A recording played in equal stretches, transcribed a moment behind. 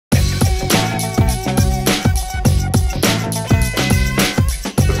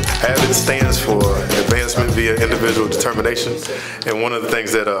via individual determination. And one of the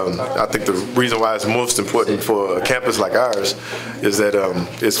things that I think the reason why it's most important for a campus like ours is that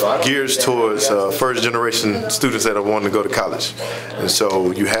it's geared towards first generation students that are wanting to go to college. And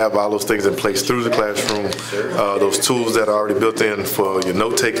so you have all those things in place through the classroom, those tools that are already built in for your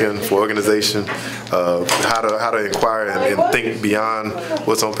note taking, for organization, how to inquire and think beyond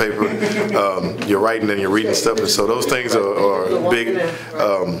what's on paper, your writing and your reading stuff. And so those things are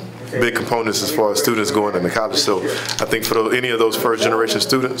big components as far as students going into college. So I think for any of those first generation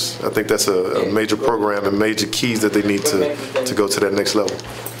students, I think that's a major program and major keys that they need to go to that next level.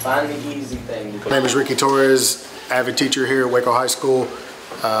 Find the easy thing. My name is Ricky Torres, AVID teacher here at Waco High School.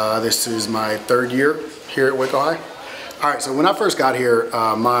 This is my third year here at Waco High. All right, so when I first got here,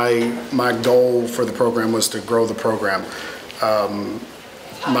 my goal for the program was to grow the program.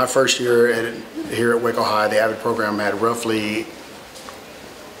 My first year here at Waco High, the AVID program had roughly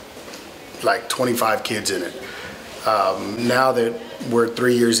like 25 kids in it. Now that we're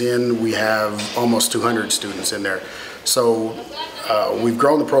 3 years in, we have almost 200 students in there. So we've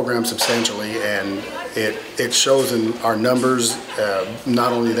grown the program substantially, and it shows in our numbers.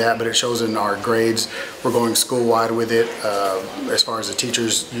 Not only that, but it shows in our grades. We're going school-wide with it as far as the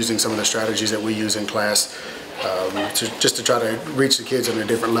teachers using some of the strategies that we use in class just to try to reach the kids on a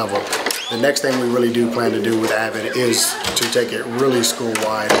different level. The next thing we really do plan to do with AVID is to take it really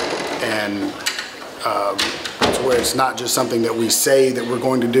school-wide and to where it's not just something that we say that we're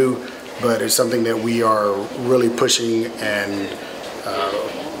going to do, but it's something that we are really pushing and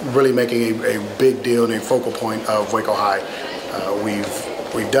really making a big deal and a focal point of Waco High.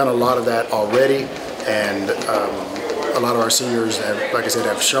 We've done a lot of that already, and a lot of our seniors have, like I said,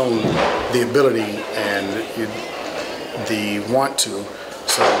 have shown the ability and the want to.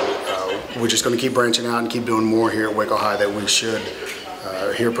 So we're just going to keep branching out and keep doing more here at Waco High. That we should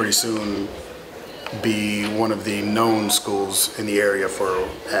here pretty soon be one of the known schools in the area for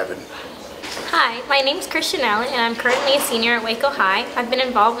AVID. Hi, my name is Christian Allen, and I'm currently a senior at Waco High. I've been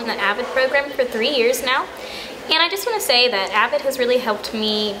involved in the AVID program for 3 years now, and I just want to say that AVID has really helped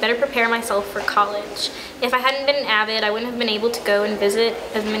me better prepare myself for college. If I hadn't been in AVID, I wouldn't have been able to go and visit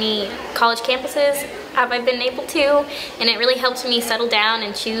as many college campuses as I've been able to, and it really helped me settle down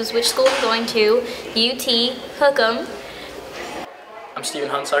and choose which school I'm going to. UT, hook 'em. I'm Steven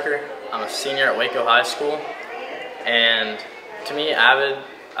Hunsucker. I'm a senior at Waco High School, and to me, AVID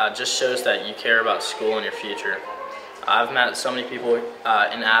just shows that you care about school and your future. I've met so many people in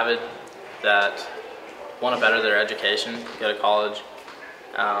AVID that want to better their education, go to college.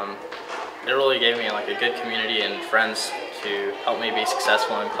 It really gave me like a good community and friends to help me be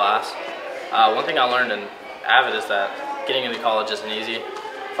successful in class. One thing I learned in AVID is that getting into college isn't easy.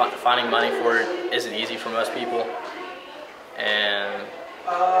 Finding money for it isn't easy for most people, and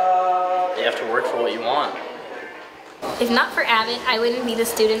you have to work for what you want. If not for AVID, I wouldn't be the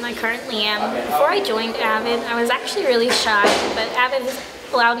student I currently am. Before I joined AVID, I was actually really shy, but AVID has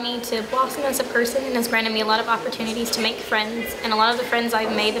allowed me to blossom as a person and has granted me a lot of opportunities to make friends, and a lot of the friends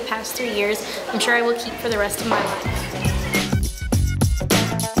I've made the past 3 years, I'm sure I will keep for the rest of my life.